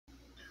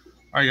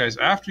All right, guys,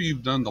 after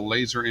you've done the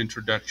laser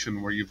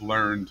introduction where you've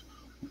learned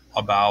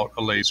about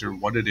a laser,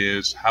 what it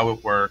is, how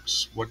it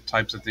works, what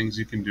types of things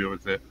you can do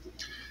with it,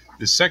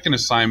 the second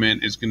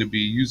assignment is going to be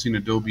using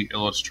Adobe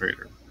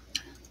Illustrator.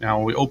 Now,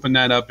 when we open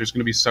that up, there's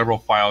going to be several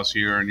files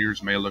here, and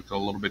yours may look a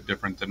little bit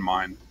different than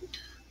mine.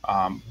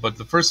 But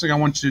the first thing I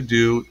want you to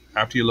do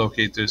after you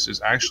locate this is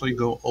actually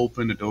go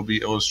open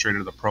Adobe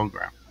Illustrator, the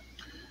program.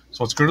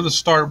 So let's go to the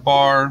start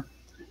bar,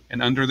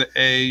 and under the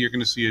A, you're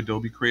going to see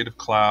Adobe Creative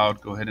Cloud.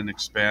 Go ahead and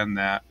expand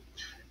that.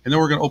 And then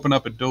we're going to open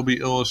up Adobe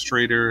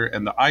Illustrator,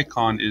 and the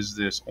icon is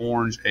this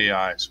orange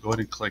AI. So go ahead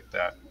and click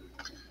that.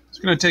 It's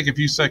going to take a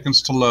few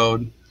seconds to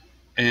load.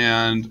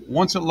 And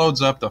once it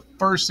loads up, the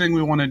first thing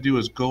we want to do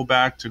is go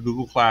back to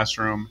Google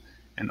Classroom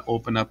and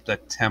open up the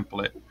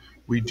template.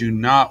 We do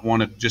not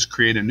want to just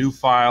create a new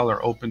file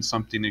or open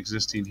something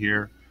existing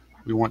here.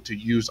 We want to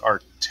use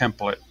our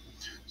template.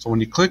 So when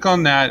you click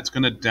on that, it's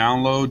going to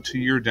download to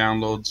your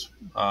downloads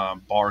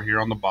bar here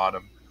on the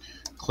bottom.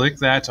 Click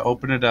that to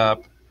open it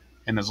up.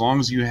 And as long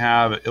as you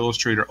have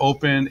Illustrator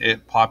open,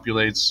 it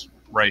populates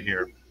right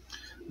here.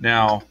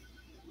 Now,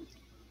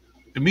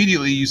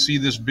 immediately you see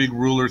this big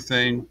ruler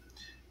thing.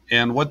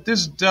 And what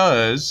this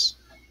does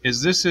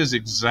is this is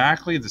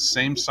exactly the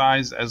same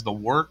size as the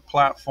work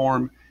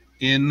platform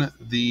in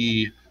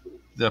the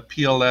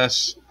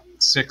PLS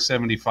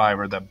 675,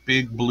 or the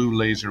big blue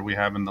laser we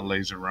have in the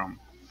laser room.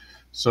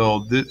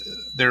 So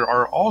there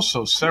are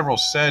also several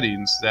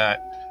settings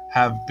that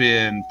have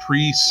been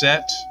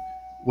preset,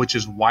 which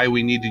is why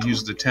we need to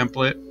use the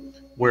template.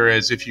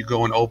 Whereas if you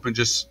go and open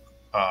just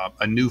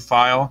a new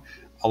file,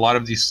 a lot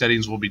of these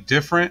settings will be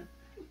different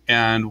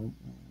and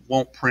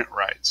won't print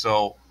right.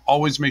 So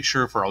always make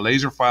sure for a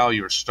laser file,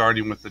 you're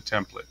starting with the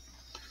template.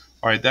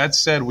 All right, that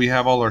said, we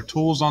have all our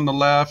tools on the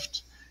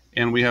left,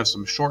 and we have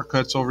some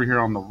shortcuts over here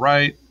on the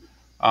right.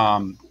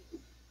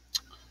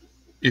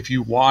 If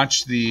you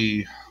watch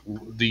the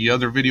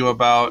other video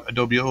about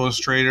Adobe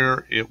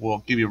Illustrator, it will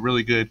give you a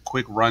really good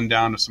quick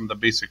rundown of some of the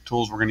basic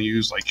tools we're going to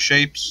use, like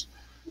shapes.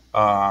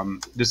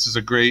 This is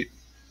a great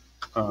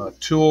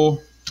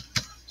tool.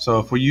 So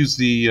if we use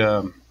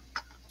the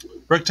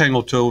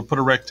rectangle tool, we put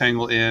a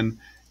rectangle in,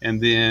 and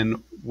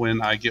then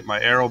when I get my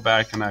arrow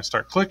back and I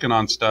start clicking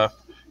on stuff,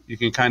 you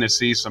can kind of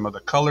see some of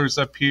the colors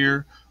up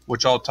here,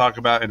 which I'll talk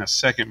about in a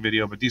second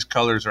video, but these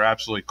colors are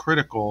absolutely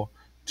critical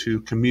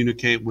to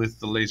communicate with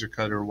the laser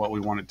cutter what we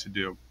want it to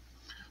do.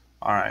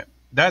 All right.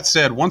 That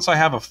said, once I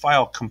have a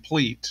file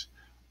complete,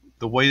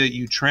 the way that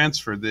you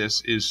transfer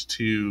this is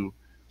to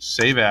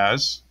save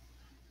as.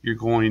 You're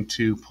going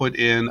to put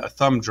in a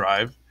thumb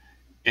drive,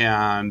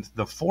 and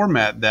the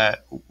format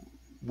that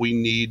we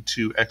need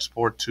to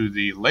export to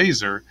the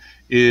laser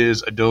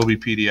is Adobe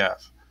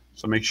PDF.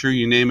 So make sure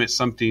you name it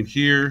something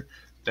here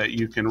that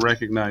you can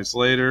recognize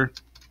later.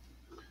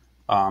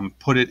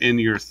 Put it in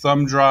your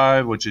thumb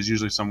drive, which is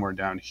usually somewhere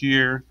down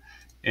here,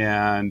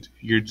 and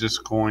you're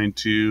just going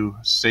to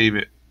save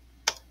it.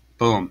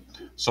 Boom.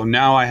 So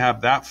now I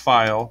have that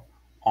file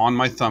on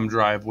my thumb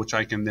drive, which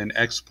I can then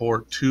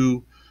export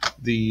to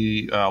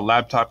the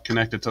laptop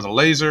connected to the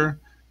laser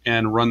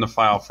and run the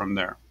file from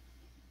there.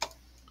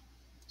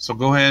 So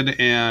go ahead,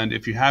 and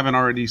if you haven't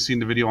already seen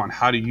the video on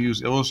how to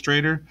use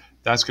Illustrator,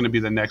 that's going to be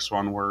the next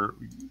one where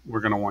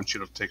we're going to want you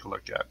to take a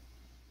look at.